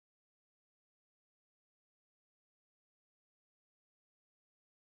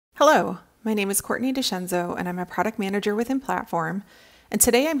Hello, my name is Courtney DeScenzo, and I'm a product manager within Platform, and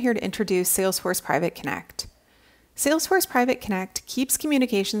today I'm here to introduce Salesforce Private Connect. Salesforce Private Connect keeps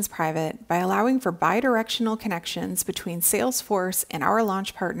communications private by allowing for bidirectional connections between Salesforce and our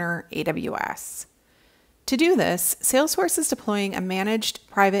launch partner, AWS. To do this, Salesforce is deploying a managed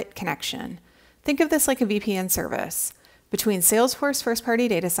private connection. Think of this like a VPN service between Salesforce first-party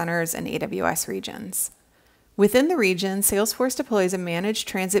data centers and AWS regions. Within the region, Salesforce deploys a managed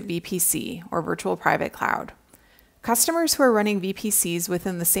transit VPC, or virtual private cloud. Customers who are running VPCs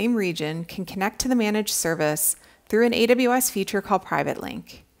within the same region can connect to the managed service through an AWS feature called Private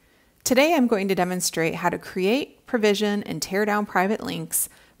Link. Today, I'm going to demonstrate how to create, provision, and tear down private links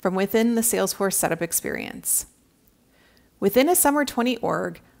from within the Salesforce setup experience. Within a Summer 20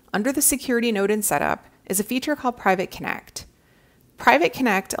 org, under the Security node in Setup, is a feature called Private Connect. Private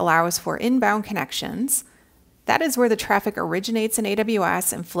Connect allows for inbound connections. That is where the traffic originates in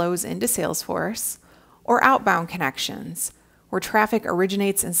AWS and flows into Salesforce, or outbound connections, where traffic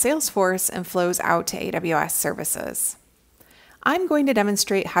originates in Salesforce and flows out to AWS services. I'm going to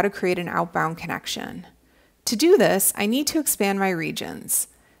demonstrate how to create an outbound connection. To do this, I need to expand my regions.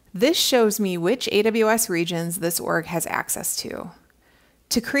 This shows me which AWS regions this org has access to.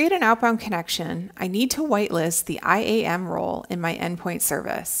 To create an outbound connection, I need to whitelist the IAM role in my endpoint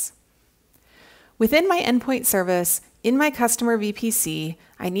service. Within my endpoint service, in my customer VPC,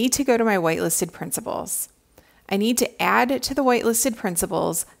 I need to go to my whitelisted principals. I need to add to the whitelisted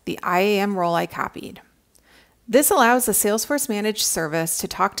principals the IAM role I copied. This allows the Salesforce managed service to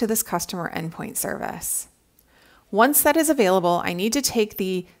talk to this customer endpoint service. Once that is available, I need to take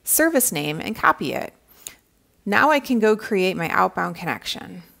the service name and copy it. Now I can go create my outbound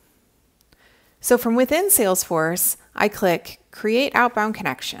connection. So from within Salesforce, I click Create Outbound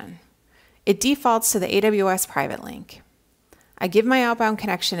Connection. It defaults to the AWS private link. I give my outbound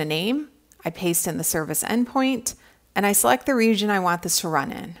connection a name, I paste in the service endpoint, and I select the region I want this to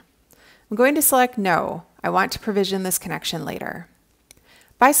run in. I'm going to select No. I want to provision this connection later.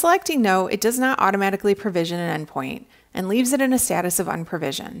 By selecting No, it does not automatically provision an endpoint and leaves it in a status of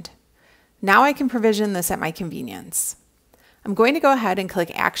unprovisioned. Now I can provision this at my convenience. I'm going to go ahead and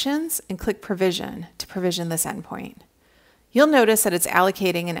click Actions and click Provision to provision this endpoint. You'll notice that it's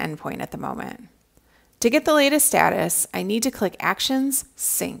allocating an endpoint at the moment. To get the latest status, I need to click Actions,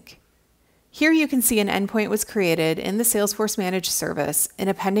 Sync. Here you can see an endpoint was created in the Salesforce managed service in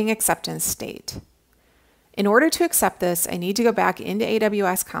a pending acceptance state. In order to accept this, I need to go back into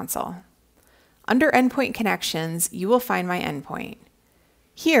AWS console. Under Endpoint Connections, you will find my endpoint.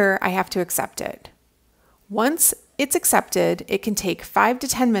 Here, I have to accept it. Once it's accepted, it can take 5 to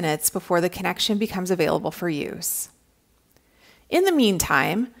 10 minutes before the connection becomes available for use. In the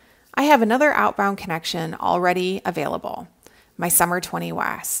meantime, I have another outbound connection already available, my Summer 20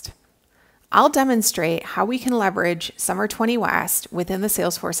 West. I'll demonstrate how we can leverage Summer 20 West within the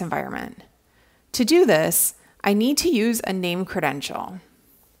Salesforce environment. To do this, I need to use a name credential.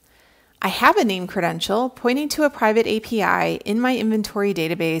 I have a name credential pointing to a private API in my inventory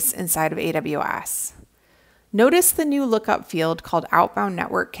database inside of AWS. Notice the new lookup field called Outbound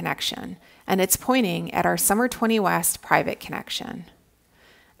Network Connection, and it's pointing at our Summer 20 West private connection.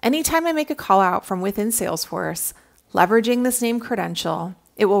 Anytime I make a call out from within Salesforce, leveraging this name credential,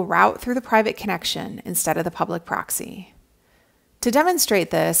 it will route through the private connection instead of the public proxy. To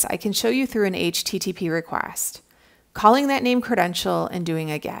demonstrate this, I can show you through an HTTP request, calling that name credential and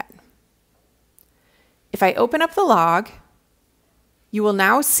doing a GET. If I open up the log, you will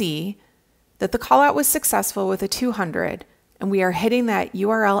now see that the callout was successful with a 200, and we are hitting that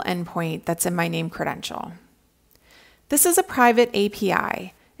URL endpoint that's in my name credential. This is a private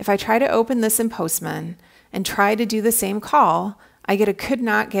API. If I try to open this in Postman and try to do the same call, I get a could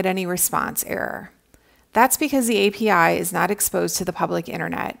not get any response error. That's because the API is not exposed to the public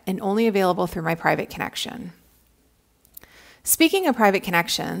internet and only available through my private connection. Speaking of private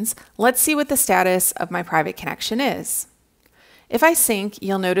connections, let's see what the status of my private connection is. If I sync,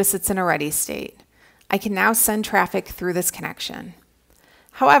 you'll notice it's in a ready state. I can now send traffic through this connection.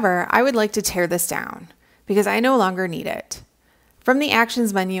 However, I would like to tear this down because I no longer need it. From the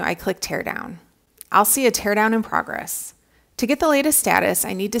Actions menu, I click Tear Down. I'll see a teardown in progress. To get the latest status,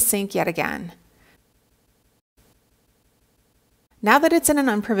 I need to sync yet again. Now that it's in an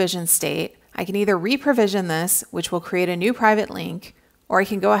unprovisioned state, I can either re-provision this, which will create a new private link, or I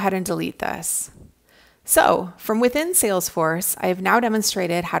can go ahead and delete this. So, from within Salesforce, I have now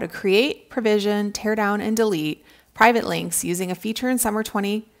demonstrated how to create, provision, tear down, and delete private links using a feature in Summer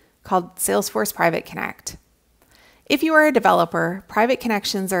 20 called Salesforce Private Connect. If you are a developer, private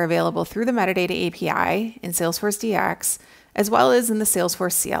connections are available through the Metadata API in Salesforce DX, as well as in the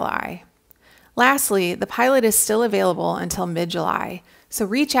Salesforce CLI. Lastly, the pilot is still available until mid-July, so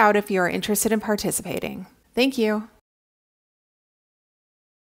reach out if you are interested in participating. Thank you.